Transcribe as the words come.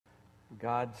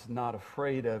God's not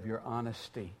afraid of your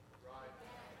honesty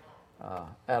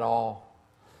at all.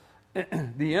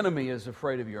 The enemy is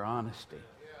afraid of your honesty.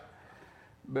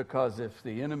 Because if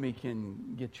the enemy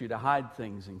can get you to hide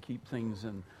things and keep things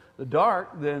in the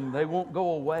dark, then they won't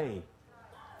go away.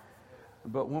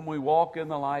 But when we walk in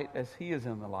the light as He is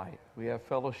in the light, we have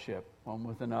fellowship one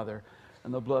with another,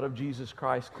 and the blood of Jesus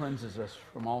Christ cleanses us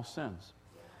from all sins.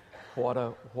 What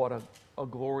a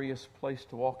glorious place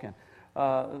to walk in.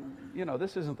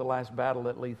 This isn't the last battle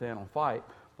that Letha Ann will fight,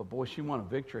 but boy, she won a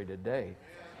victory today.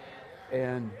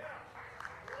 And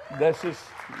this is,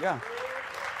 yeah.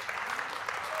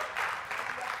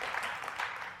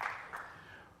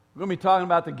 We're going to be talking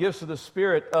about the gifts of the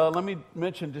Spirit. Let me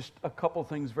mention just a couple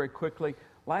things very quickly.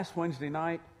 Last Wednesday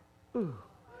night,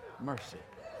 mercy.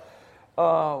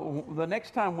 The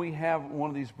next time we have one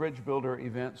of these Bridge Builder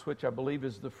events, which I believe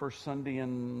is the first Sunday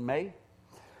in May.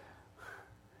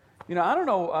 I don't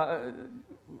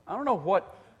know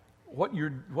what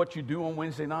you do on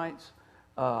Wednesday nights.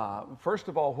 First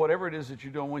of all, whatever it is that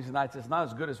you do on Wednesday nights, it's not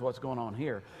as good as what's going on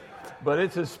here. But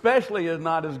it's especially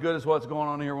not as good as what's going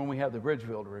on here when we have the Bridge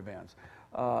Builder events.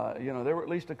 There were at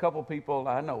least a couple people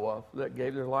I know of that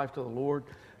gave their life to the Lord.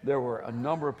 There were a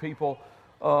number of people.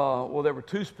 There were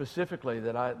two specifically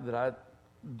that I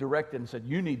directed and said,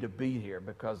 you need to be here,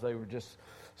 because they were just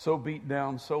so beat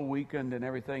down, so weakened and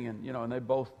everything. And they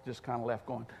both just kind of left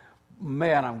going,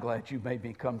 man, I'm glad you made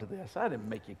me come to this. I didn't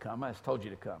make you come. I just told you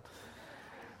to come.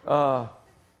 I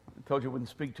told you I wouldn't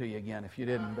speak to you again if you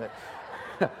didn't, but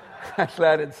actually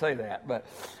I didn't say that. But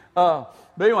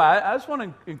anyway, I just want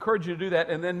to encourage you to do that.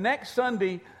 And then next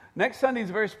Sunday is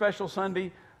a very special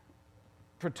Sunday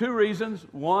for two reasons.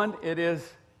 One, it is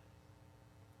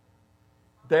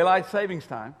daylight savings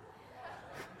time.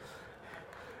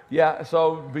 Yeah,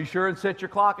 so be sure and set your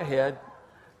clock ahead,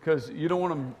 because you don't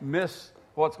want to miss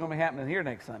what's going to be happening here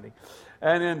next Sunday.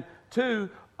 And then two,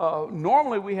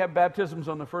 normally we have baptisms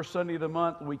on the first Sunday of the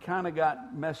month. We kind of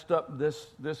got messed up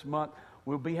this month.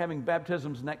 We'll be having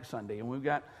baptisms next Sunday, and we've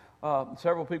got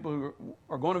several people who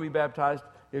are going to be baptized.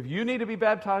 If you need to be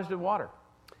baptized in water,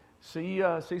 see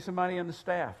somebody in the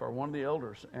staff or one of the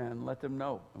elders and let them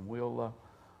know, and we'll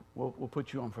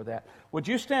put you on for that. Would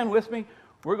you stand with me?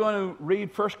 We're going to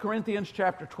read 1 Corinthians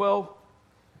chapter 12,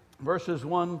 verses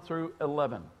 1 through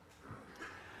 11.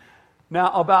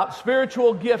 Now, about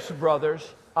spiritual gifts,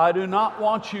 brothers, I do not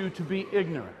want you to be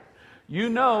ignorant. You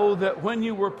know that when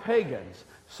you were pagans,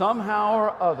 somehow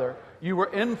or other, you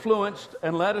were influenced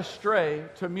and led astray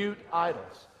to mute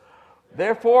idols.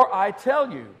 Therefore, I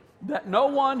tell you that no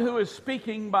one who is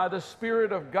speaking by the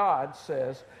Spirit of God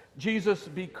says, Jesus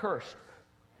be cursed.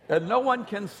 And no one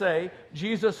can say,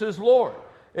 Jesus is Lord,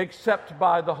 except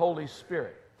by the Holy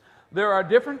Spirit. There are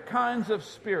different kinds of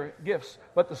spirit gifts,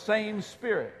 but the same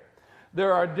Spirit.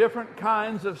 There are different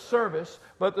kinds of service,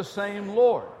 but the same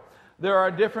Lord. There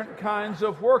are different kinds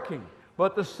of working,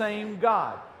 but the same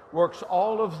God works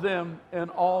all of them in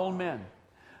all men.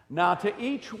 Now to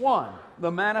each one,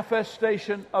 the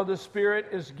manifestation of the Spirit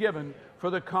is given for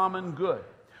the common good.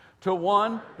 To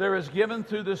one, there is given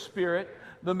through the Spirit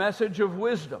the message of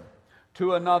wisdom.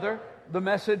 To another, the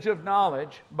message of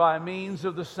knowledge by means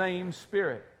of the same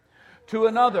Spirit. To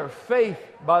another, faith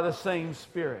by the same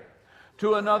Spirit.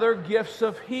 To another, gifts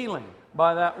of healing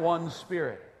by that one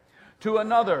Spirit. To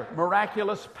another,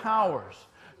 miraculous powers.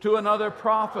 To another,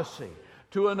 prophecy.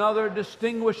 To another,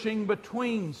 distinguishing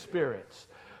between spirits.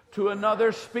 To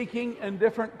another, speaking in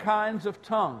different kinds of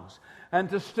tongues. And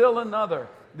to still another,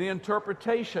 the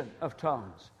interpretation of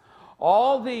tongues.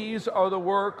 All these are the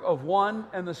work of one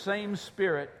and the same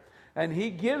Spirit, and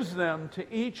He gives them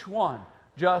to each one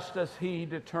just as He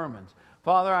determines.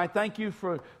 Father, I thank You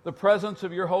for the presence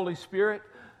of Your Holy Spirit.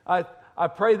 I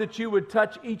pray that You would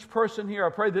touch each person here.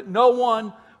 I pray that no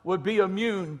one would be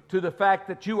immune to the fact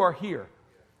that You are here,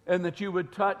 and that You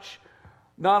would touch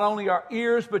not only our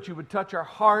ears, but You would touch our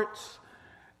hearts,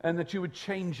 and that You would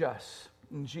change us.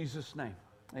 In Jesus' name,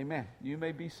 amen. You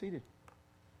may be seated.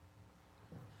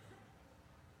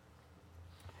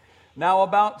 Now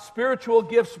about spiritual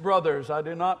gifts, brothers, I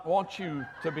do not want you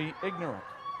to be ignorant.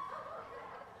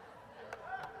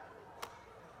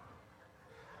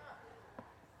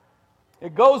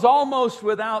 It goes almost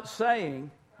without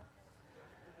saying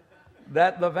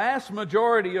that the vast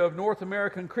majority of North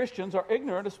American Christians are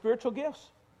ignorant of spiritual gifts.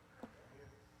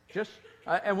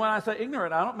 And when I say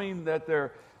ignorant, I don't mean that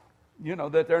they're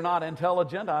not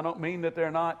intelligent. I don't mean that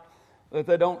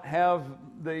they don't have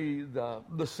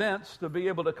the sense to be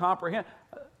able to comprehend.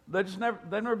 They've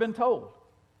never been told.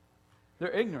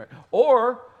 They're ignorant.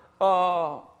 Or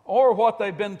what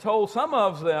they've been told, some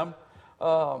of them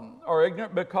are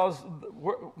ignorant because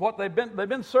what they've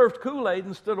been served Kool-Aid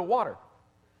instead of water.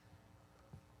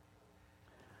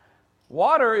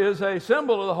 Water is a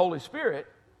symbol of the Holy Spirit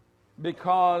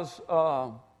because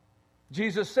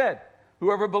Jesus said,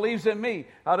 whoever believes in me,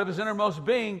 out of his innermost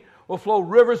being will flow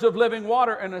rivers of living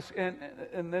water.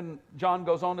 And then John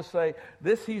goes on to say,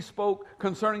 this he spoke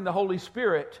concerning the Holy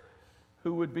Spirit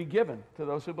who would be given to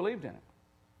those who believed in it.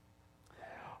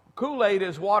 Kool-Aid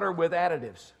is water with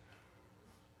additives,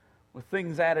 with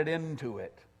things added into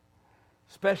it,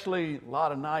 especially a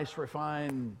lot of nice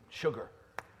refined sugar,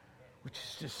 which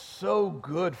is just so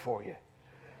good for you.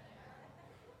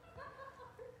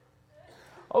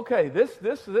 Okay, this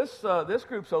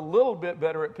group's a little bit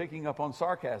better at picking up on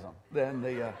sarcasm than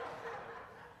the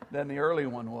early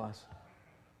one was.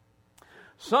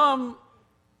 Some,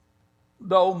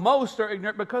 though most, are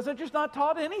ignorant because they're just not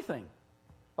taught anything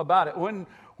about it. When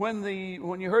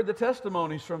you heard the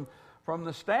testimonies from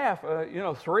the staff,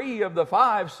 3 of the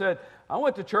 5 said, "I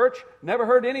went to church, never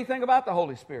heard anything about the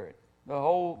Holy Spirit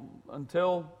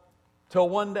until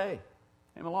one day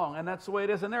came along," and that's the way it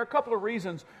is. And there are a couple of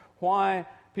reasons why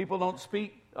people don't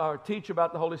speak or teach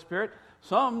about the Holy Spirit.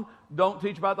 Some don't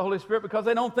teach about the Holy Spirit because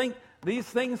they don't think these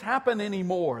things happen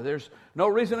anymore. There's no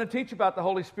reason to teach about the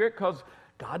Holy Spirit because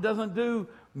God doesn't do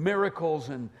miracles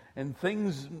and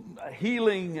things,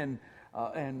 healing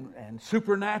and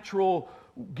supernatural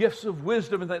gifts of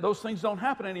wisdom, and those things don't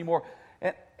happen anymore.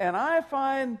 And I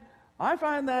find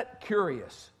that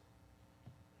curious.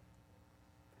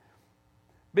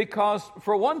 Because,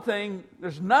 for one thing,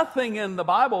 there's nothing in the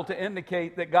Bible to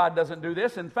indicate that God doesn't do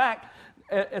this. In fact,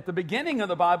 at the beginning of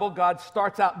the Bible, God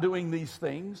starts out doing these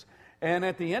things. And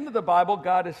at the end of the Bible,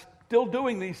 God is still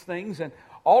doing these things. And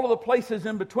all of the places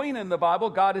in between in the Bible,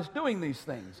 God is doing these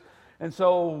things. And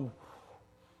so,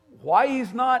 why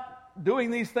He's not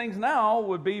doing these things now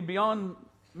would be beyond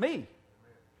me.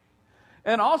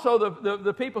 And also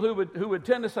the people who would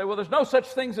tend to say, well, there's no such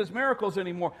things as miracles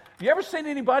anymore. Have you ever seen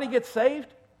anybody get saved?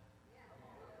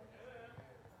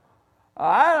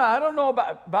 I don't know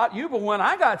about you, but when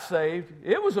I got saved,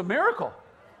 it was a miracle.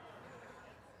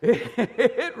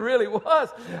 It really was.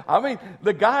 I mean,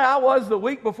 the guy I was the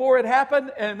week before it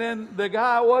happened, and then the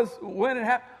guy I was when it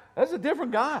happened, that's a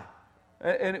different guy.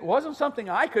 And it wasn't something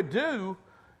I could do.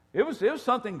 It was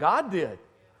something God did.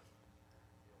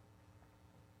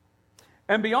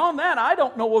 And beyond that, I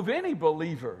don't know of any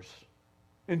believers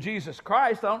in Jesus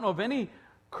Christ. I don't know of any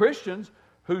Christians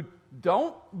who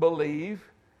don't believe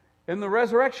in the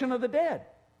resurrection of the dead.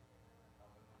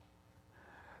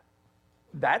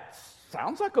 That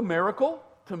sounds like a miracle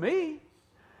to me.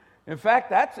 In fact,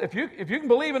 that's if you can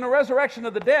believe in the resurrection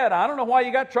of the dead, I don't know why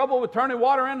you got trouble with turning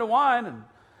water into wine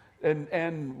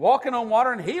and walking on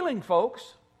water and healing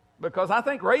folks, because I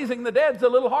think raising the dead's a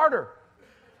little harder.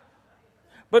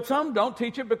 But some don't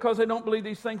teach it because they don't believe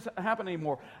these things happen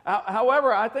anymore.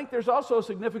 However, I think there's also a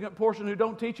significant portion who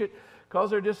don't teach it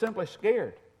because they're just simply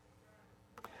scared.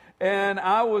 And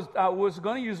I was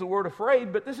going to use the word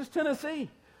afraid, but this is Tennessee.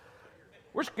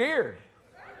 We're scared.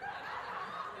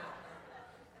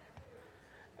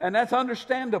 And that's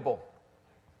understandable.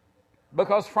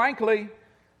 Because frankly,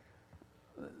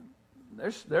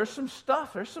 there's some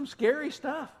stuff. There's some scary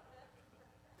stuff.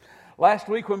 Last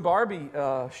week when Barbie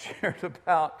shared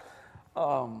about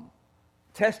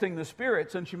testing the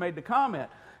spirits, and she made the comment,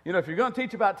 if you're going to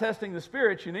teach about testing the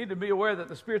spirits, you need to be aware that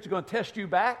the spirits are going to test you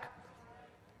back.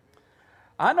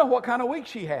 I know what kind of week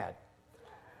she had.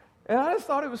 And I just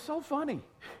thought it was so funny.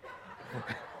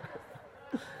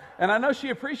 And I know she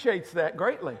appreciates that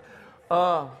greatly.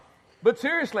 But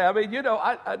seriously, I mean,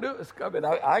 I do. I mean,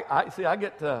 I see. I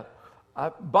get to.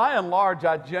 By and large,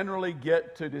 I generally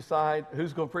get to decide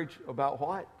who's going to preach about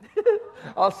what.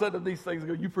 I'll send them these things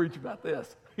and go, "You preach about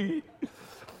this,"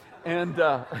 and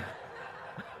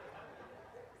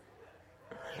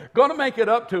going to make it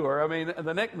up to her. I mean,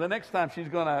 the next time she's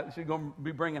going to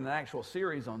be bringing an actual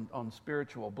series on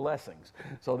spiritual blessings,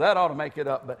 so that ought to make it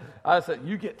up. But I said,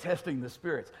 "You get testing the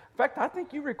spirits." In fact, I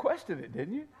think you requested it,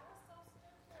 didn't you?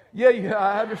 Yeah,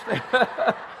 I understand.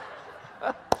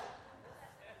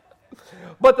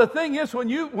 But the thing is, when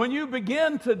you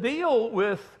begin to deal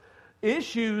with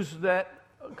issues that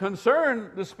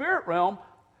concern the spirit realm,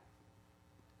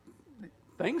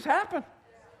 things happen.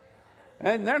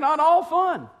 And they're not all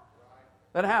fun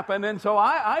that happen. And so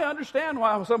I understand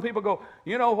why some people go,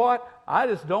 you know what? I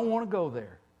just don't want to go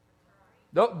there.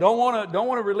 Don't want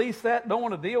to release that. Don't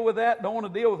want to deal with that. Don't want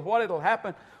to deal with what it'll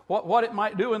happen, what it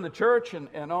might do in the church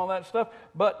and all that stuff.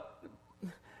 But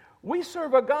we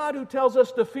serve a God who tells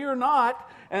us to fear not,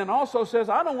 and also says,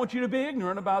 I don't want you to be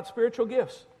ignorant about spiritual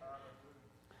gifts.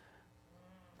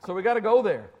 So we got to go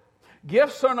there.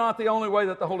 Gifts are not the only way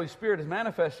that the Holy Spirit is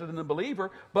manifested in the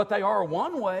believer, but they are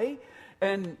one way,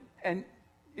 and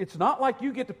it's not like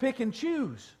you get to pick and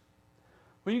choose.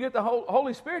 When you get the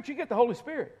Holy Spirit, you get the Holy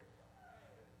Spirit.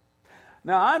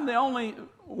 Now, I'm the only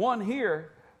one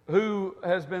here who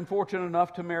has been fortunate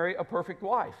enough to marry a perfect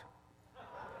wife.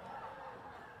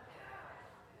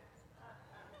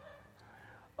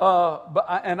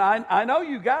 I know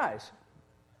you guys,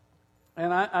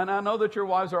 and I know that your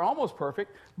wives are almost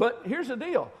perfect. But here's the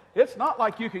deal: it's not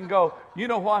like you can go, you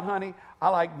know what, honey, I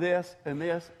like this and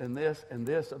this and this and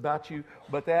this about you,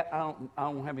 but that I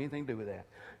don't have anything to do with that.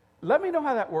 Let me know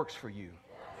how that works for you.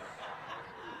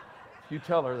 You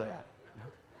tell her that.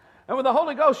 And with the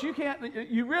Holy Ghost,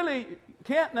 you really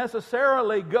can't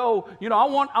necessarily go, I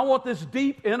want this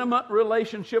deep, intimate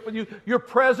relationship with you. Your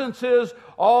presence is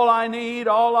all I need,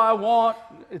 all I want.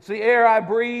 It's the air I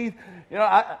breathe.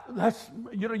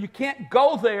 You can't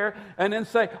go there and then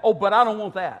say, oh, but I don't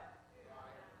want that.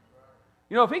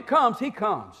 If he comes, he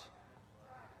comes.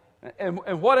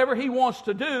 And whatever he wants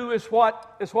to do is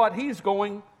what he's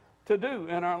going to do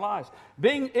in our lives.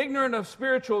 Being ignorant of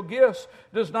spiritual gifts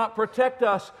does not protect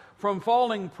us from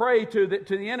falling prey to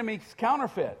the enemy's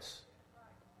counterfeits.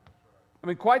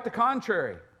 Quite the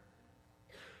contrary.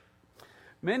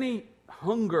 Many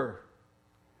hunger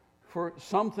for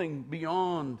something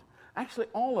beyond, actually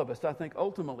all of us, I think,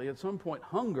 ultimately at some point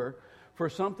hunger for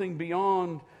something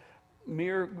beyond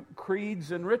mere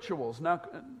creeds and rituals. Now,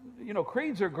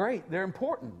 creeds are great. They're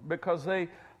important because they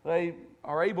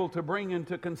are able to bring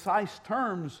into concise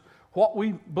terms what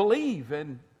we believe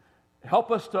and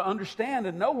help us to understand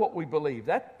and know what we believe.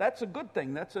 That's a good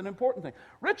thing. That's an important thing.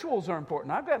 Rituals are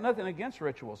important. I've got nothing against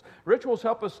rituals. Rituals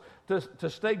help us to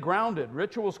stay grounded.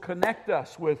 Rituals connect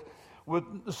us with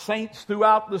the saints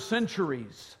throughout the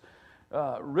centuries.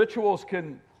 Rituals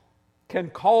can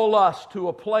call us to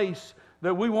a place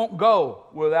that we won't go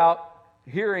without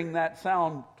hearing that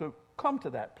sound to come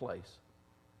to that place.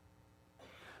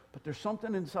 But there's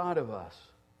something inside of us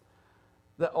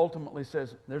that ultimately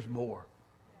says, there's more.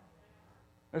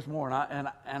 There's more, and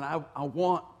I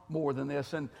want more than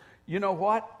this. And you know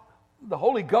what? The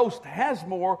Holy Ghost has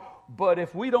more, but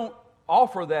if we don't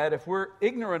offer that, if we're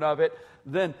ignorant of it,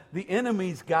 then the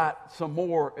enemy's got some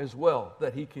more as well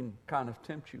that he can kind of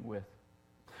tempt you with.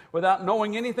 Without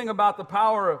knowing anything about the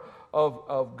power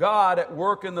of God at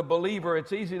work in the believer,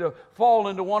 it's easy to fall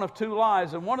into one of two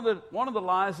lies. And one of the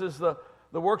lies is the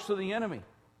works of the enemy.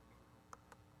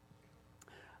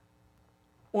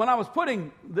 When I was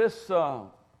putting this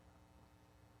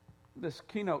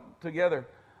keynote together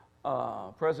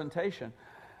presentation,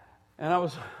 and I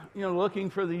was looking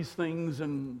for these things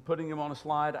and putting them on a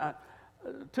slide,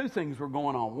 two things were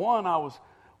going on.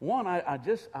 One, I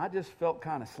just felt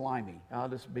kind of slimy. I'll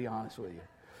just be honest with you.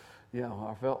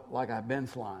 I felt like I've been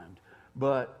slimed.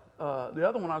 But the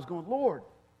other one, I was going, Lord,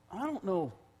 I don't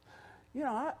know.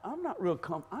 I'm not real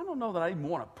I don't know that I even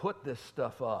want to put this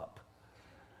stuff up.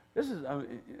 This is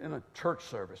in a church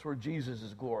service where Jesus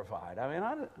is glorified.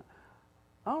 I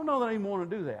don't know that I even want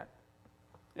to do that.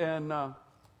 And I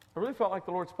really felt like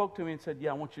the Lord spoke to me and said,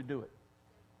 yeah, I want you to do it.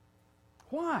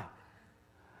 Why?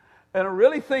 And I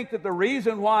really think that the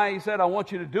reason why he said, I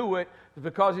want you to do it, is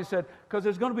because he said, because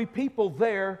there's going to be people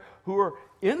there who are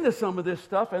into some of this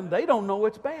stuff and they don't know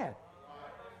it's bad.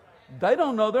 They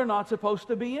don't know they're not supposed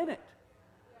to be in it.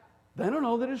 They don't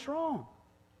know that it's wrong.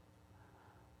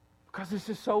 Because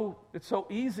it's so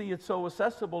easy, it's so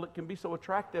accessible, it can be so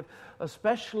attractive,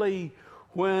 especially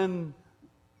when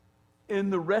in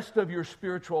the rest of your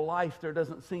spiritual life there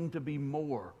doesn't seem to be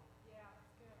more.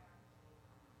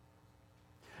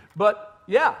 But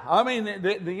yeah,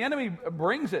 the enemy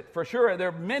brings it for sure. There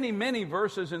are many, many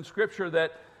verses in Scripture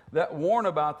that warn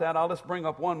about that. I'll just bring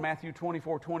up one, Matthew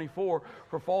 24:24.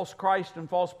 For false Christ and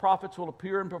false prophets will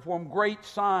appear and perform great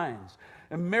signs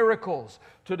and miracles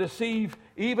to deceive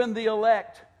even the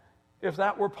elect, if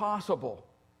that were possible.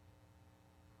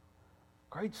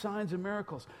 Great signs and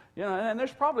miracles. And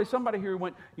there's probably somebody here who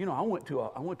went, I went to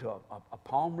a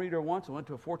palm reader once, I went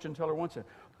to a fortune teller once, and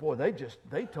boy,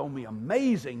 they told me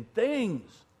amazing things.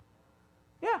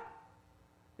 Yeah,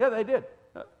 they did.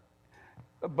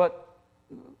 But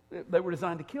they were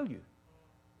designed to kill you.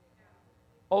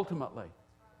 Ultimately.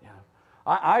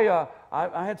 I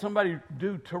had somebody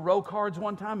do tarot cards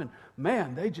one time, and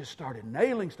man, they just started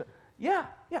nailing stuff. Yeah,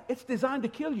 it's designed to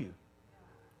kill you.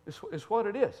 It's what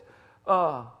it is.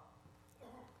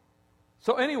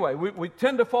 So anyway, we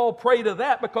tend to fall prey to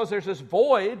that because there's this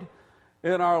void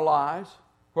in our lives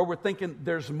where we're thinking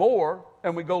there's more,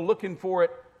 and we go looking for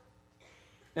it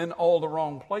in all the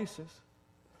wrong places.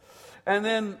 And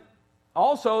then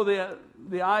Also,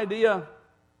 the idea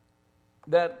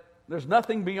that there's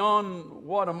nothing beyond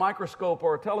what a microscope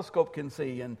or a telescope can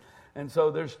see, and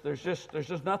so there's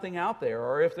just nothing out there.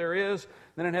 Or if there is,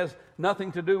 then it has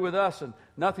nothing to do with us and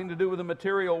nothing to do with the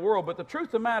material world. But the truth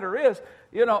of the matter is,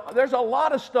 there's a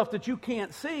lot of stuff that you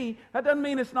can't see. That doesn't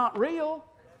mean it's not real.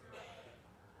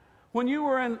 When you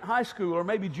were in high school or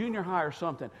maybe junior high or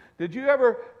something, did you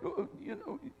ever,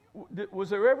 was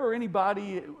there ever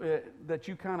anybody that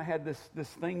you kind of had this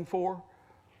thing for,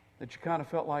 that you kind of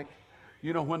felt like,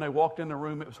 when they walked in the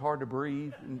room, it was hard to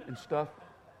breathe and stuff?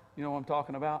 You know what I'm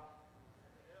talking about?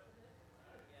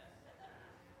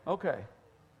 Okay.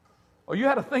 Oh, you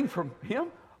had a thing from him?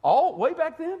 All way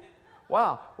back then?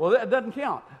 Wow. Well, that doesn't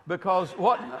count because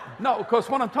what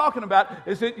I'm talking about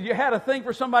is that you had a thing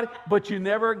for somebody, but you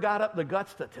never got up the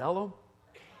guts to tell them.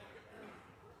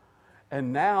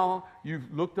 And now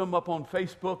you've looked them up on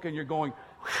Facebook and you're going,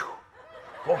 whew,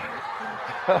 boy.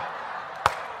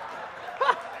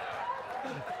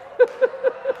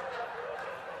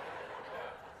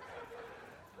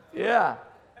 Yeah.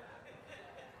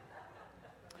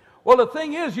 Well, the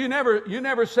thing is, you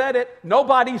never said it.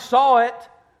 Nobody saw it.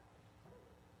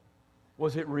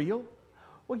 Was it real?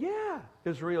 Well, yeah, it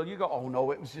was real. You go, oh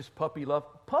no, it was just puppy love.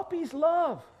 Puppies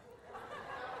love.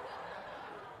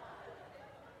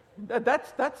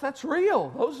 That's real.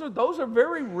 Those are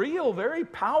very real, very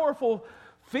powerful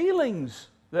feelings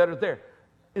that are there,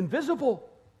 invisible,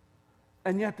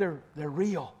 and yet they're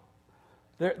real.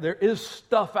 There is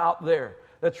stuff out there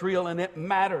that's real, and it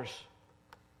matters.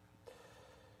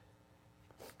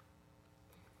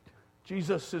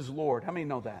 Jesus is Lord. How many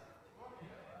know that?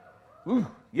 Ooh,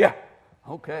 yeah.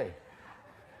 Okay.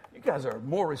 You guys are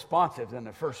more responsive than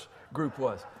the first group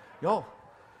was. Y'all,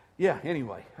 yeah,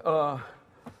 anyway. We're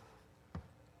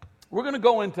going to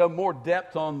go into more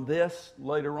depth on this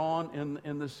later on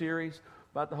in the series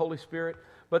about the Holy Spirit.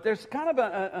 But there's kind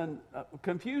of a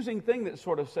confusing thing that's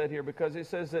sort of said here, because it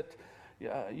says that,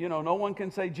 no one can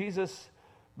say Jesus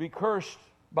be cursed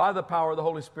by the power of the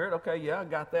Holy Spirit. Okay, yeah, I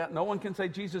got that. No one can say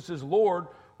Jesus is Lord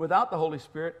without the Holy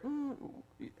Spirit.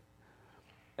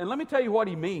 And let me tell you what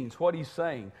he means, what he's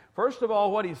saying. First of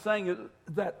all, what he's saying is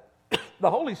that the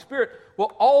Holy Spirit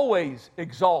will always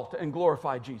exalt and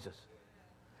glorify Jesus.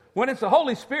 When it's the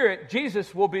Holy Spirit,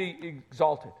 Jesus will be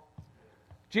exalted.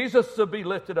 Jesus will be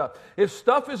lifted up. If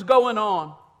stuff is going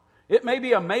on, it may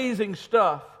be amazing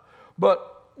stuff, but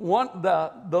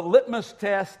the litmus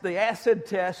test, the acid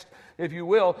test, if you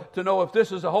will, to know if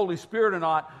this is the Holy Spirit or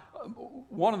not,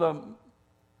 one of the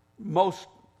most,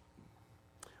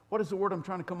 what is the word I'm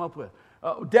trying to come up with?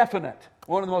 Definite.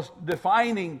 One of the most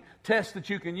defining tests that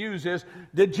you can use is,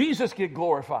 did Jesus get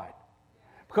glorified?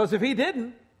 Because if he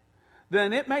didn't,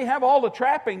 then it may have all the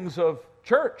trappings of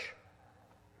church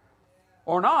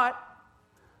or not,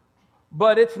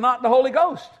 but it's not the Holy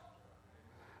Ghost.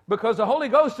 Because the Holy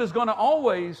Ghost is going to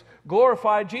always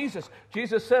glorify Jesus.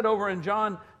 Jesus said over in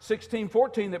John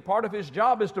 16:14 that part of his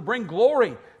job is to bring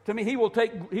glory to me. He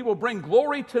will bring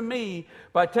glory to me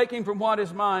by taking from what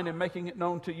is mine and making it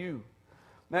known to you.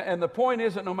 And the point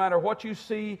is that no matter what you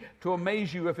see to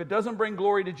amaze you, if it doesn't bring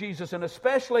glory to Jesus, and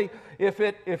especially if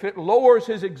it lowers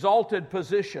his exalted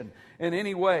position in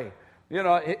any way,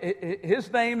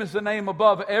 his name is the name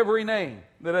above every name,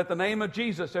 that at the name of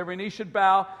Jesus every knee should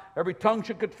bow, every tongue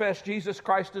should confess Jesus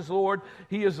Christ is Lord.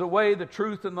 He is the way, the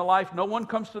truth, and the life. No one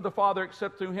comes to the Father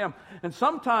except through him. And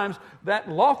sometimes that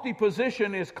lofty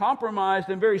position is compromised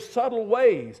in very subtle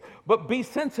ways, but be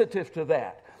sensitive to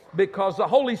that, because the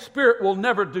Holy Spirit will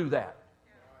never do that.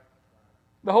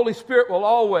 The Holy Spirit will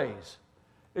always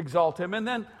exalt him. And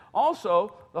then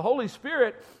also, the Holy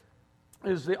Spirit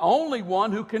is the only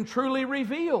one who can truly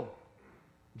reveal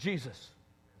Jesus.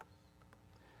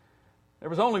 There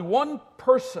was only one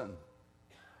person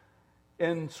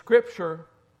in Scripture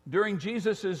during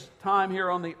Jesus' time here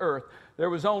on the earth.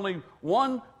 There was only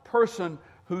one person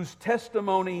whose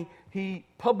testimony he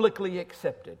publicly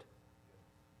accepted.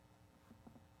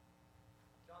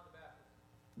 John the Baptist.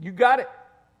 You got it.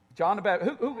 John the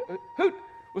Baptist. Who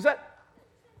was that?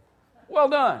 Well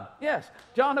done. Yes,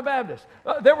 John the Baptist.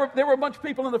 There were a bunch of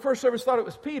people in the first service thought it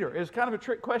was Peter. It was kind of a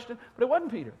trick question, but it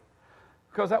wasn't Peter,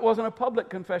 because that wasn't a public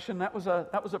confession. That was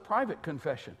a private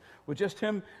confession with just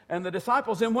him and the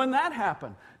disciples. And when that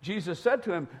happened, Jesus said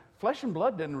to him, "Flesh and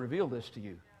blood didn't reveal this to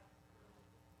you.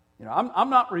 I'm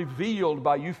not revealed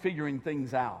by you figuring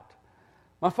things out.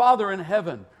 My Father in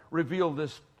heaven revealed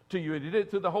this to you. He did it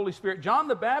through the Holy Spirit." John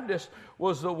the Baptist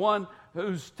was the one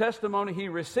whose testimony he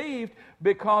received,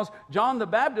 because John the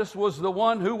Baptist was the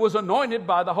one who was anointed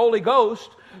by the Holy Ghost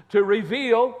to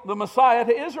reveal the Messiah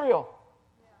to Israel.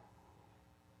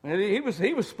 And he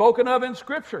was spoken of in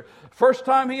Scripture. First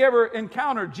time he ever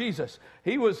encountered Jesus,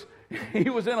 he was in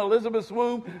Elizabeth's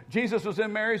womb. Jesus was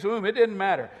in Mary's womb. It didn't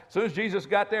matter. As soon as Jesus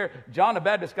got there, John the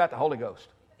Baptist got the Holy Ghost,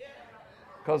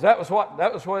 because that was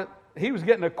what he was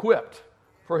getting equipped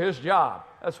for his job.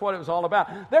 That's what it was all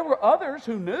about. There were others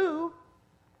who knew.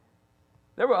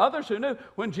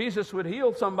 When Jesus would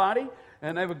heal somebody,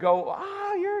 and they would go,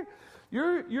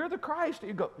 "You're the Christ."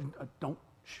 You go,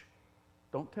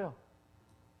 "Don't tell."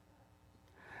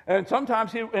 And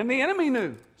sometimes the enemy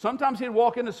knew. Sometimes he'd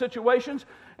walk into situations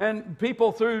and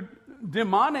people through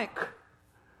demonic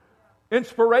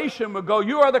inspiration would go,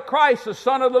 "You are the Christ, the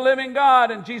Son of the living God."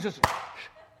 And Jesus,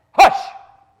 hush!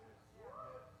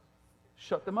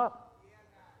 Shut them up.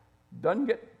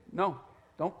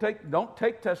 Don't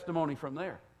take testimony from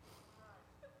there.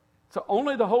 So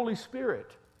only the Holy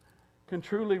Spirit can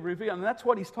truly reveal. And that's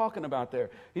what he's talking about there.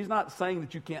 He's not saying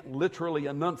that you can't literally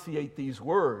enunciate these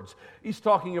words. He's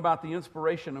talking about the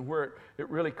inspiration and where it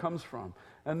really comes from.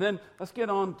 And then let's get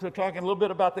on to talking a little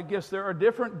bit about the gifts. There are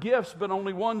different gifts, but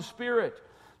only one Spirit.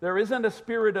 There isn't a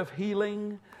spirit of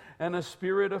healing and a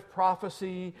spirit of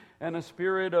prophecy and a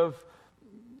spirit of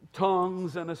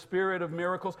tongues and a spirit of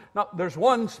miracles. No, there's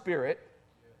one Spirit.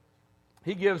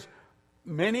 He gives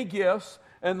many gifts.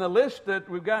 And the list that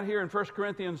we've got here in 1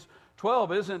 Corinthians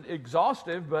 12 isn't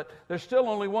exhaustive, but there's still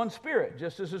only one Spirit,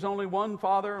 just as there's only one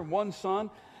Father and one Son,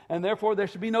 and therefore there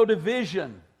should be no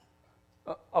division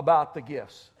about the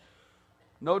gifts.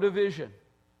 No division.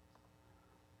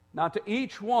 Now, to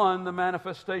each one, the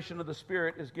manifestation of the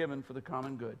Spirit is given for the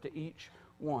common good. To each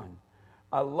one.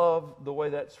 I love the way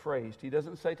that's phrased. He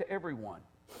doesn't say to everyone.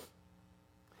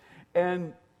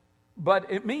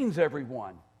 But it means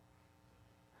everyone.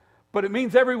 But it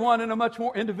means everyone in a much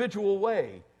more individual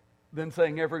way than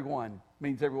saying everyone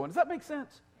means everyone. Does that make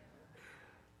sense?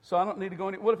 So I don't need to go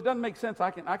any. Well, if it doesn't make sense,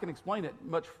 I can explain it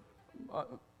much.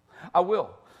 I will.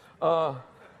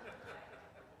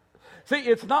 See,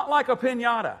 it's not like a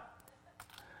piñata.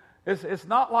 It's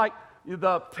not like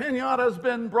the piñata's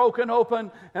been broken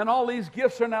open and all these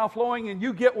gifts are now flowing and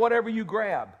you get whatever you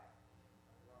grab.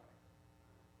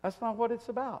 That's not what it's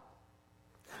about.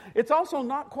 It's also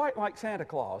not quite like Santa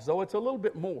Claus, though it's a little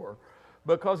bit more,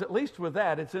 because at least with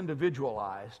that, it's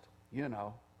individualized,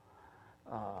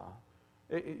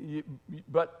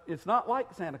 but it's not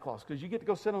like Santa Claus, because you get to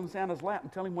go sit on Santa's lap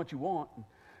and tell him what you want. And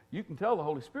you can tell the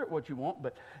Holy Spirit what you want,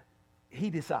 but he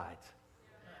decides.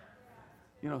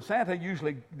 Santa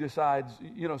usually decides,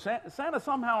 Santa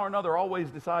somehow or another always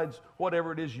decides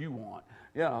whatever it is you want,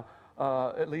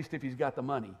 at least if he's got the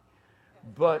money.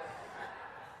 But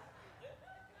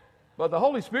the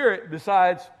Holy Spirit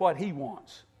decides what he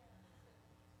wants,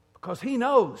 because he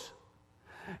knows.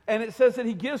 And it says that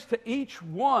he gives to each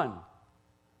one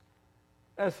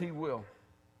as he will.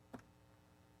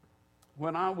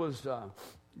 When I was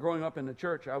growing up in the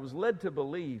church, I was led to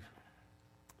believe,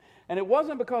 and it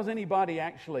wasn't because anybody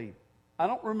actually, I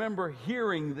don't remember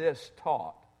hearing this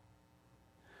taught,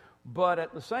 but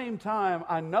at the same time,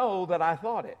 I know that I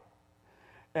thought it.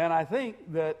 And I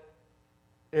think that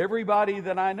everybody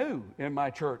that I knew in my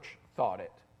church thought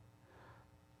it.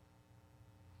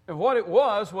 And what it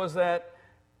was that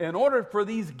in order for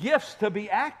these gifts to be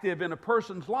active in a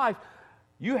person's life,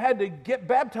 you had to get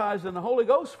baptized in the Holy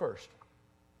Ghost first.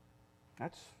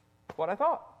 That's what I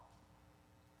thought.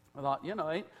 I thought,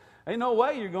 ain't no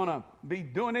way you're going to be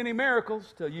doing any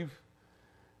miracles till you've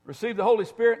received the Holy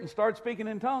Spirit and start speaking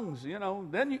in tongues.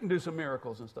 Then you can do some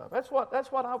miracles and stuff. That's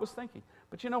what I was thinking.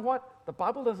 But you know what? The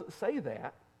Bible doesn't say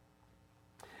that.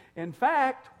 In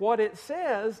fact, what it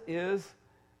says is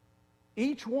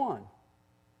each one,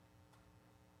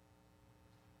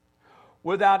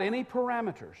 without any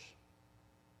parameters,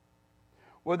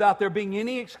 without there being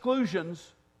any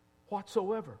exclusions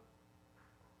whatsoever.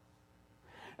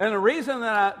 And the reason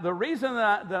that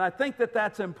I think that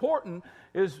that's important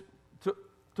is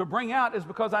to bring out is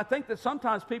because I think that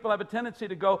sometimes people have a tendency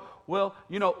to go, well,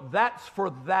 that's for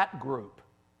that group.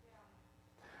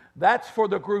 That's for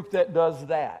the group that does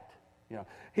that.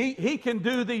 He can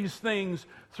do these things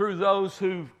through those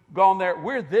who've gone there.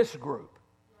 We're this group.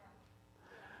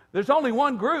 There's only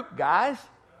one group, guys.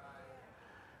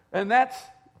 And that's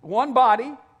one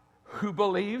body who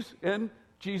believes in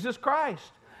Jesus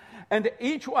Christ. And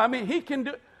he can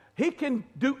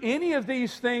do any of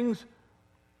these things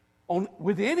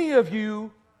with any of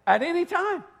you at any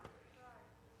time.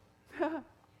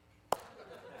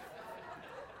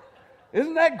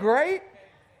 Isn't that great?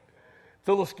 It's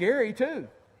a little scary too.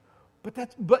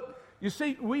 But you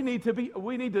see, we need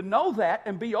to know that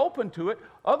and be open to it.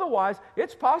 Otherwise,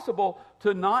 it's possible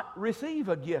to not receive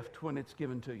a gift when it's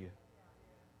given to you.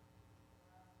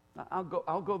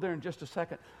 I'll go there in just a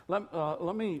second.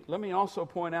 Let me also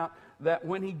point out that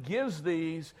when he gives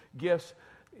these gifts,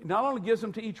 not only gives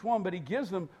them to each one, but he gives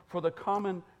them for the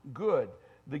common good.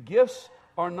 The gifts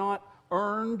are not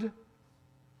earned.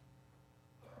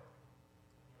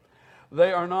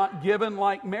 They are not given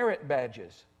like merit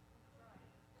badges.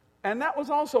 And that was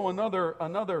also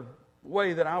another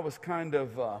way that I was kind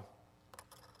of,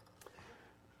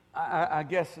 I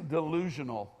guess,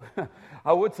 delusional.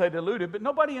 I would say deluded, but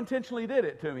nobody intentionally did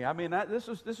it to me. I mean, this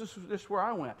is where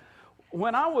I went.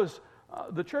 When I was,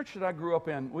 the church that I grew up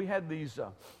in, we had these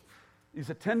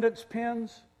attendance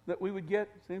pins that we would get.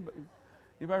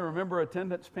 Anybody remember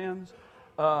attendance pins?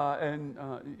 And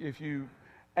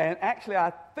actually,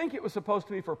 I think it was supposed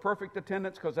to be for perfect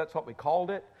attendance because that's what we called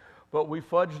it. But we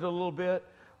fudged a little bit.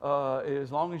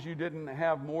 As long as you didn't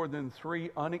have more than 3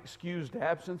 unexcused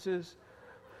absences,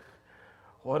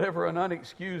 whatever an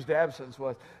unexcused absence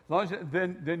was, as long as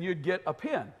then you'd get a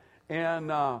pin. And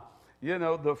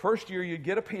the first year you'd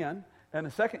get a pin, and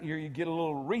the second year you'd get a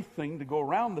little wreath thing to go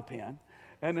around the pin,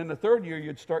 and then the third year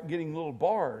you'd start getting little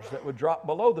bars that would drop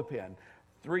below the pin.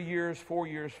 3 years, 4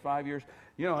 years, 5 years,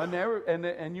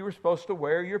 and you were supposed to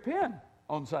wear your pin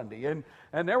on Sunday.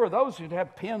 And there were those who'd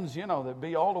have pins, that'd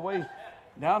be all the way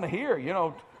down to here,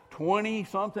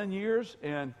 20-something years.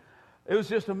 And it was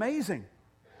just amazing.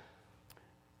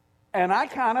 And I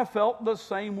kind of felt the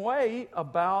same way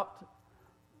about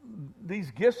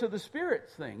these gifts of the Spirit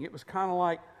thing. It was kind of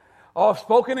like, I've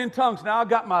spoken in tongues. Now I've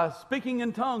got my speaking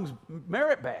in tongues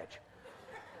merit badge.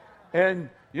 And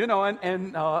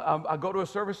I go to a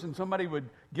service and somebody would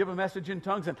give a message in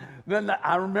tongues. And then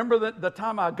I remember the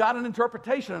time I got an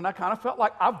interpretation, and I kind of felt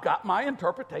like I've got my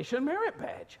interpretation merit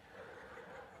badge.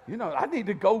 I need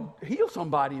to go heal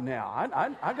somebody now.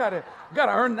 I gotta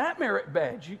earn that merit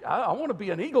badge. I want to be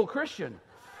an Eagle Christian.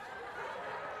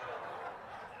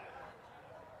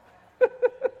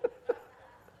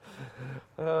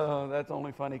 Oh, that's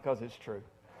only funny because it's true.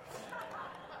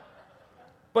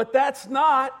 But that's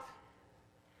not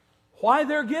why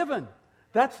they're given.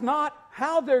 That's not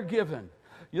how they're given.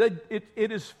 It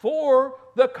is for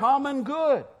the common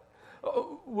good.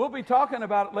 We'll be talking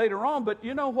about it later on, but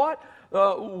you know what?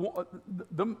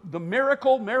 The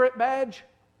miracle merit badge,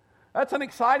 that's an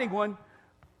exciting one,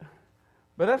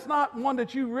 but that's not one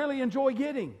that you really enjoy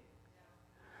getting.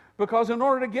 Because in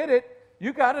order to get it,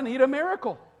 you got to need a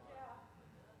miracle.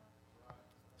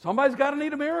 Somebody's got to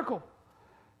need a miracle.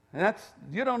 And that's,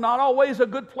 not always a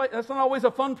good place. That's not always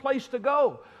a fun place to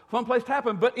go, fun place to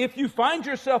happen. But if you find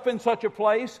yourself in such a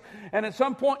place, and at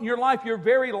some point in your life you're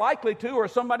very likely to, or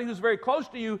somebody who's very close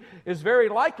to you is very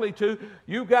likely to,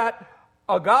 you've got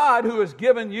a God who has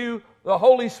given you the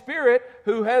Holy Spirit,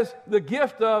 who has the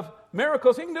gift of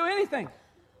miracles. He can do anything.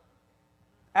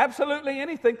 Absolutely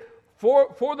anything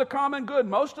for the common good.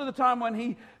 Most of the time when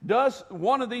He does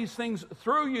one of these things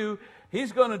through you,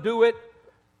 He's going to do it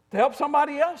to help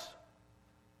somebody else.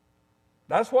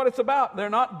 That's what it's about. They're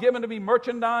not given to be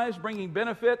merchandised, bringing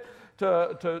benefit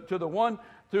to the one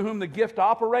through whom the gift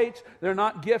operates. They're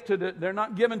not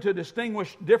given to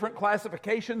distinguish different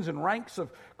classifications and ranks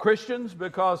of Christians,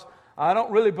 because I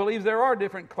don't really believe there are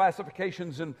different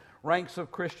classifications and ranks of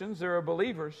Christians. There are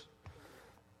believers.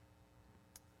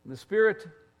 The Spirit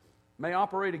may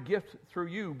operate a gift through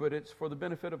you, but it's for the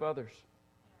benefit of others.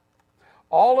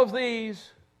 All of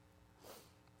these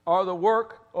are the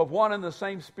work of one and the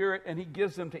same Spirit, and He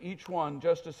gives them to each one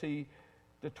just as He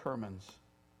determines.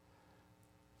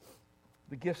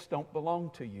 The gifts don't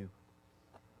belong to you.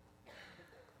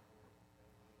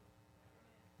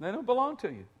 They don't belong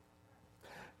to you.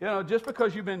 Just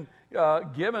because you've been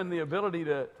given the ability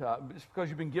just because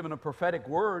you've been given a prophetic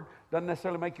word doesn't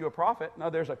necessarily make you a prophet. Now,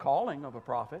 there's a calling of a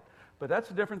prophet, but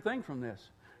that's a different thing from this.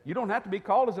 You don't have to be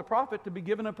called as a prophet to be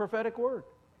given a prophetic word.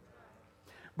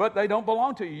 But they don't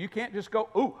belong to you. You can't just go,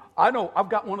 "Ooh, I know, I've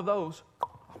got one of those.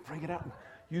 I'll bring it out and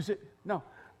use it." No.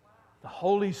 The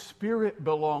Holy Spirit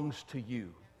belongs to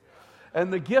you.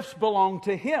 And the gifts belong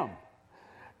to Him.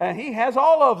 And He has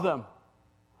all of them.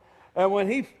 And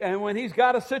when He's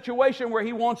got a situation where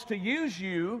He wants to use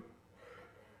you,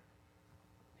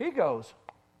 He goes,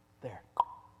 there.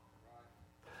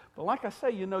 But like I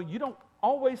say, you don't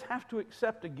always have to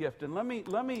accept a gift. And let me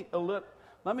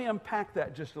unpack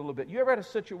that just a little bit. You ever had a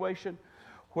situation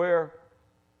where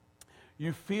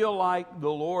you feel like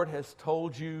the Lord has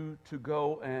told you to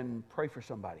go and pray for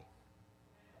somebody?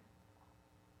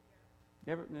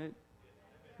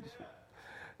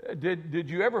 Did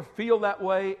you ever feel that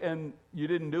way and you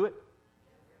didn't do it?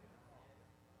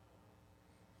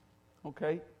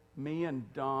 Okay, me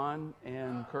and Don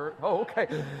and Kurt. Oh, okay.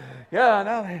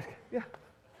 Yeah,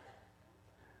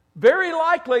 Very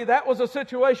likely that was a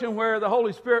situation where the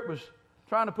Holy Spirit was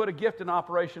trying to put a gift in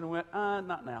operation and went,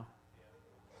 not now.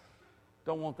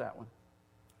 Don't want that one.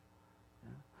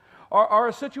 Or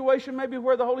a situation maybe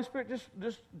where the Holy Spirit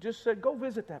just said, go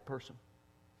visit that person.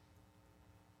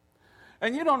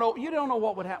 And you don't know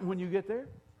what would happen when you get there.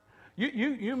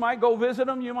 You might go visit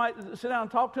them. You might sit down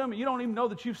and talk to them. And you don't even know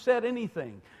that you've said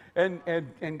anything.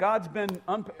 And God's been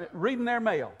reading their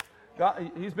mail.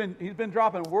 God, he's been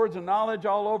dropping words of knowledge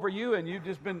all over you, and you've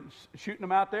just been shooting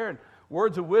them out there, and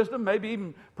words of wisdom, maybe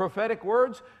even prophetic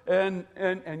words, and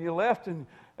you left, and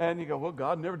you go, well,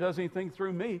 God never does anything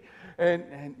through me,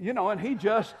 and he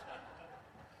just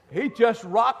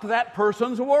rocked that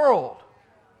person's world.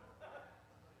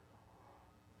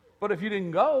 But if you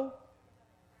didn't go,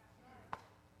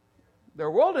 their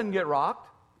world didn't get rocked,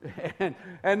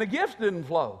 and the gifts didn't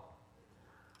flow.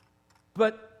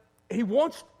 But He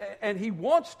wants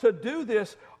to do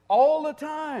this all the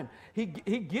time. He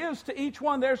gives to each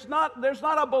one. There's not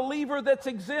a believer that's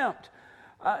exempt.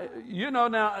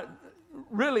 Now,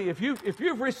 really, if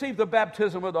you've received the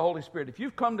baptism of the Holy Spirit, if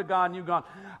you've come to God and you've gone,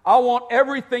 I want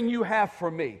everything you have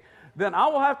for me, then I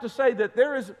will have to say that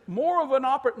there is more of an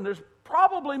there's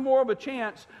probably more of a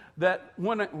chance that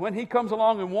when He comes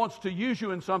along and wants to use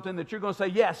you in something, that you're going to say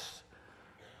yes,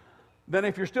 than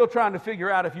if you're still trying to figure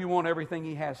out if you want everything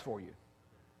He has for you.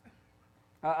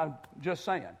 I'm just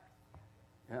saying.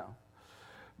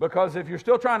 Because if you're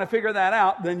still trying to figure that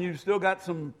out, then you've still got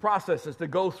some processes to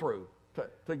go through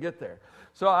to get there.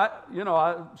 So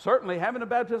I certainly having the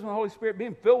baptism of the Holy Spirit,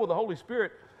 being filled with the Holy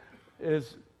Spirit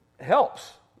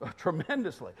helps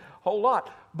tremendously, a whole lot.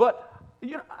 But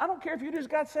I don't care if you just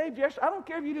got saved yesterday. I don't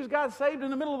care if you just got saved in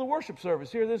the middle of the worship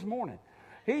service here this morning.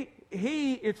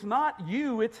 It's not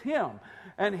you, it's Him.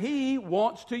 And He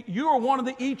wants to, you are one of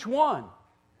the each one.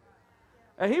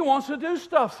 And He wants to do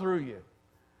stuff through you.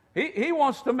 He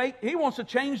wants to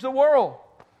change the world.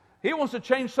 He wants to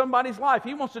change somebody's life.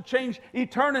 He wants to change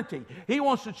eternity. He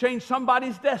wants to change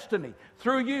somebody's destiny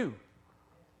through you.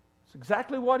 It's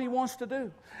exactly what He wants to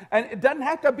do. And it doesn't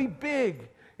have to be big.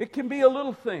 It can be a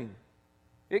little thing.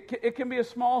 It can be a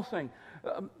small thing.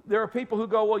 There are people who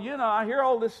go, well, I hear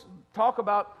all this talk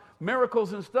about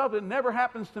miracles and stuff. It never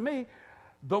happens to me.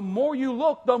 The more you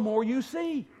look, the more you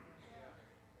see.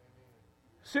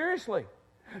 Seriously.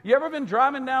 You ever been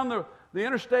driving down the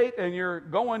interstate and you're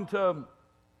going to,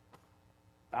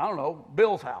 I don't know,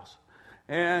 Bill's house.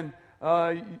 And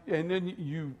then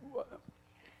you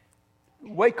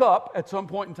wake up at some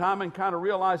point in time and kind of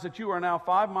realize that you are now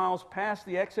 5 miles past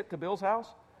the exit to Bill's house?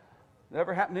 That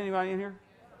ever happened to anybody in here?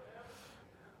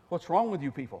 What's wrong with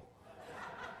you people?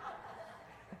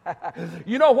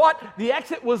 You know what? The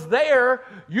exit was there.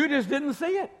 You just didn't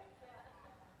see it.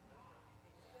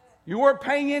 You weren't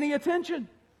paying any attention.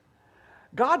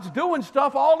 God's doing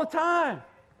stuff all the time.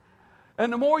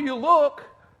 And the more you look,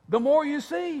 the more you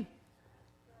see.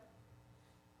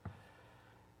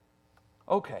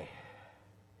 Okay.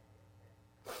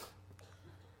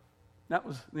 That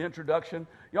was the introduction.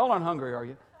 Y'all aren't hungry, are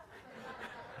you?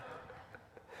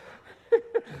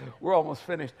 We're almost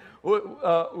finished.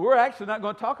 We're actually not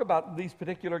going to talk about these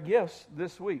particular gifts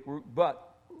this week,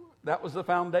 but that was the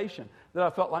foundation that I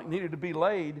felt like needed to be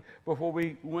laid before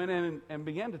we went in and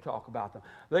began to talk about them.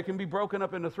 They can be broken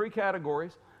up into 3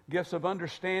 categories: gifts of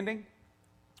understanding,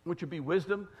 which would be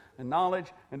wisdom and knowledge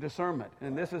and discernment.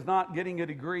 And this is not getting a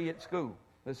degree at school.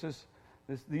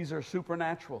 These are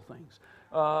supernatural things.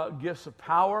 Gifts of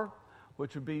power,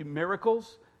 which would be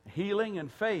miracles, healing,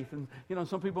 and faith. And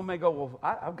some people may go, well,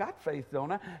 I've got faith,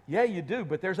 don't I? Yeah, you do,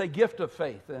 but there's a gift of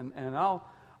faith, and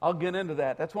I'll get into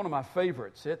that. That's one of my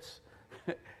favorites.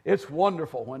 It's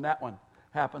wonderful when that one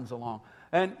happens along.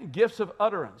 And gifts of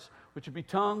utterance, which would be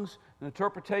tongues and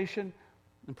interpretation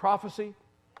and prophecy.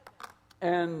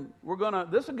 And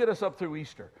this will get us up through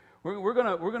Easter. We're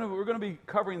gonna be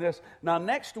covering this. Now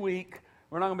next week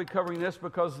we're not going to be covering this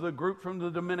because the group from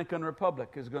the Dominican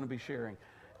Republic is going to be sharing.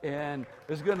 And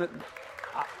it's going to,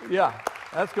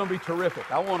 that's going to be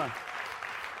terrific.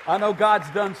 I know God's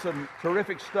done some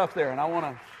terrific stuff there, and I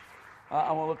want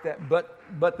to look at that.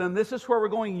 But then this is where we're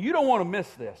going. You don't want to miss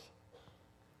this.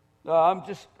 I'm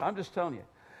just telling you,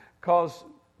 because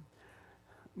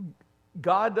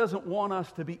God doesn't want us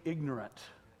to be ignorant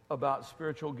about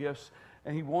spiritual gifts,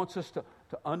 and He wants us to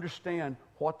understand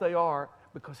what they are,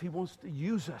 because He wants to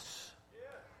use us.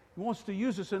 He wants to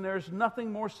use us, and there's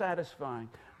nothing more satisfying.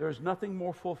 There's nothing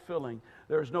more fulfilling.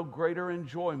 There's no greater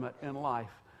enjoyment in life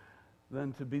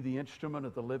than to be the instrument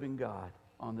of the living God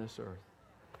on this earth.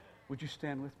 Would you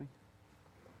stand with me?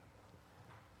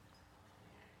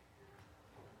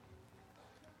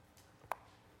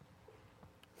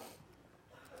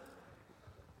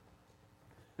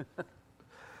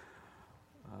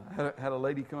 Had a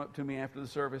lady come up to me after the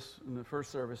service, in the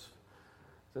first service,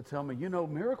 to tell me,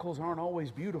 miracles aren't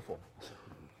always beautiful. I said,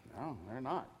 no, they're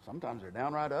not. Sometimes they're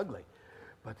downright ugly,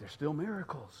 but they're still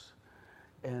miracles.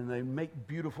 And they make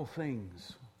beautiful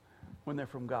things when they're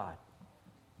from God.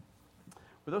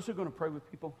 For those who are going to pray with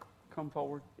people, come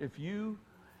forward. If you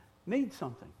need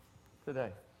something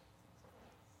today,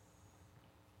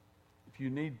 if you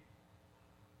need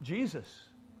Jesus,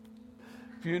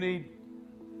 if you need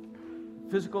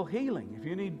physical healing, if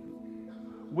you need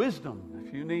wisdom,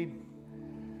 if you need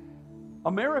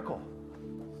a miracle,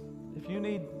 if you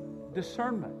need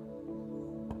discernment,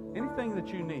 anything that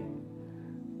you need,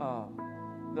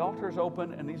 the altar is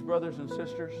open, and these brothers and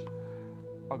sisters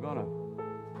are going to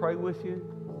pray with you.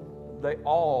 They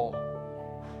all,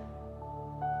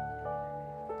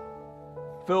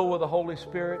 filled with the Holy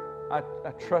Spirit, I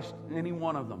trust any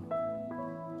one of them.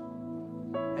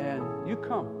 And you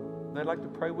come. They'd like to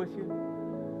pray with you.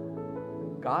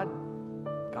 God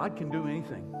can do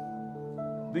anything.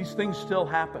 These things still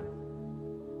happen.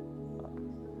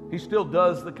 He still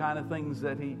does the kind of things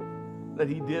that he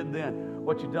did then.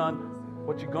 What you've done,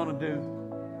 what you're going to do,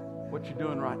 what you're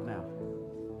doing right now.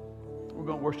 We're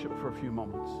going to worship for a few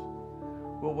moments.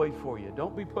 We'll wait for you.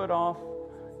 Don't be put off.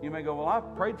 You may go, well, I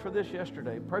prayed for this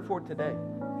yesterday. Pray for it today.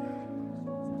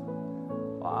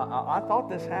 I thought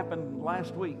this happened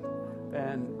last week,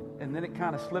 and then it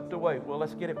kind of slipped away. Well,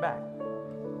 let's get it back.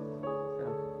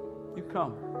 You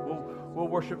come. We'll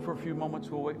worship for a few moments.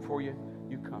 We'll wait for you.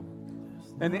 You come.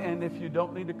 And if you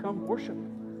don't need to come, worship.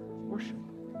 Worship.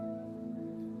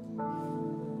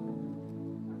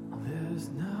 There's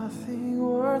nothing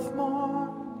worth more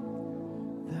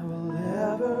that will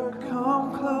ever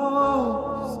come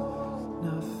close.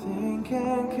 Nothing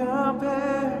can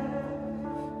compare.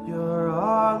 You're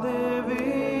our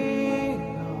living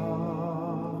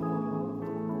hope.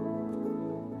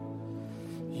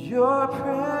 Your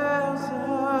presence,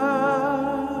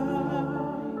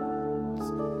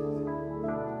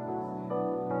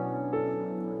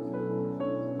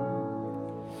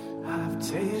 I've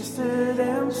tasted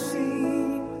and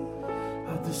seen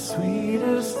of the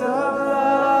sweetest of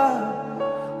love,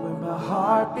 when my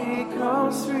heart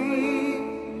becomes free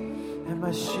and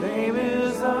my shame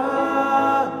is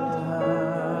undone.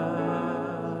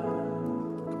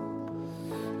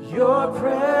 Your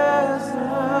presence,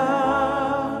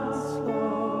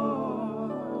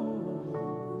 Lord.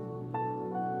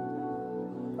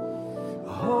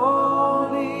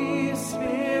 Holy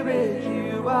Spirit,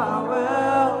 you are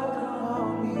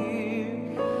welcome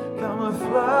here. Come and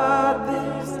flood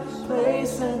this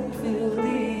place and fill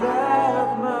the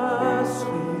atmosphere.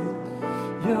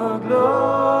 Your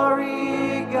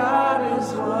glory, God,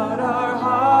 is what our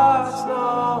hearts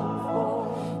long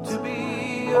for, to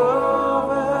be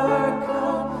overcome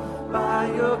by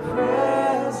your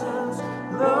presence,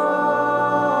 Lord.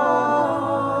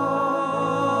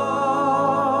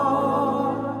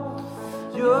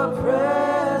 Your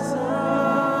presence,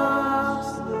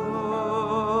 Lord.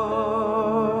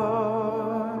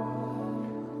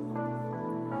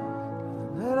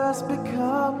 Let us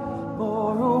become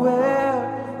more aware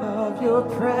of your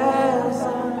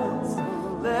presence.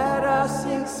 Let us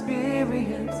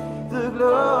experience the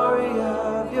glory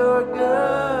of your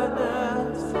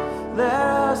goodness. Let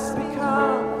us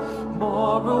become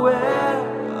more aware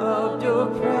of your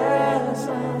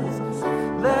presence.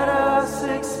 Let us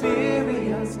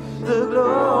experience the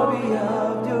glory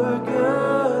of your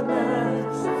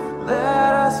goodness.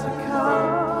 Let us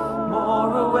become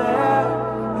more aware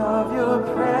of your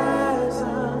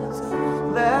presence.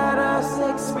 Let us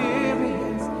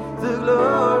experience the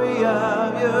glory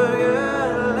of your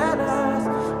goodness.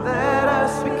 Let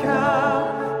us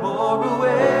become more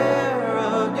aware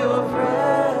of your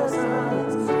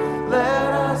presence.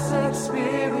 Let us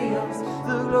experience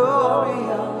the glory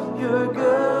of your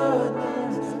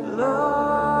goodness,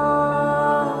 Lord.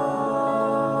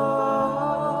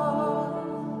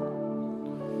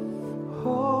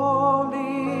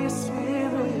 Holy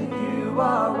Spirit, you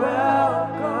are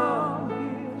welcome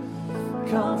here.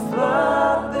 Come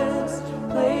flood this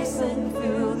place and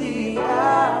fill the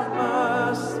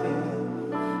atmosphere.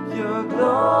 Your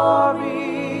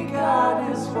glory, God,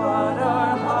 is what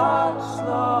our hearts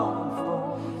long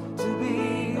for, to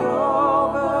be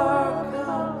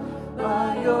overcome by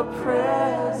your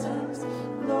presence,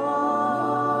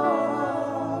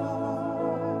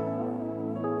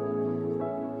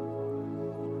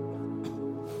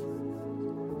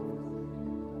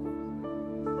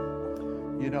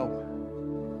 You know,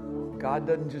 God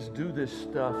doesn't just do this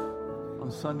stuff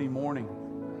on Sunday morning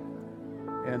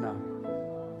in a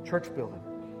church building.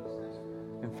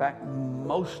 In fact,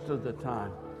 most of the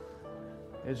time,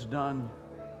 it's done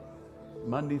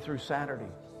Monday through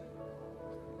Saturday.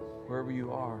 Wherever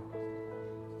you are,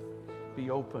 be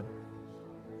open.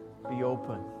 Be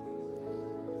open.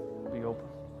 Be open.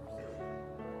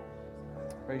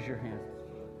 Raise your hand.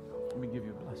 Let me give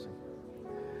you a blessing.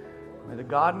 May the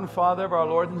God and Father of our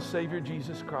Lord and Savior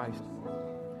Jesus Christ,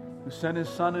 who sent His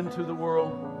Son into the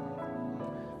world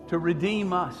to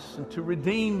redeem us and to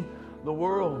redeem the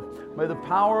world, may the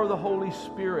power of the Holy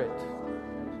Spirit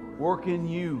work in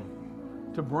you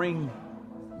to bring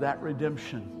that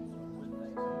redemption.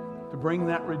 To bring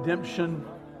that redemption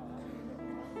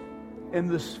in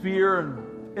the sphere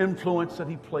and influence that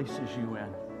He places you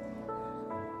in.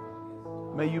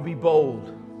 May you be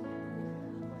bold.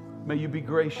 May you be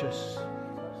gracious.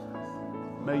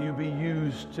 May you be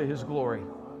used to His glory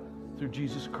through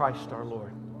Jesus Christ our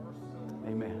Lord.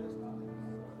 Amen.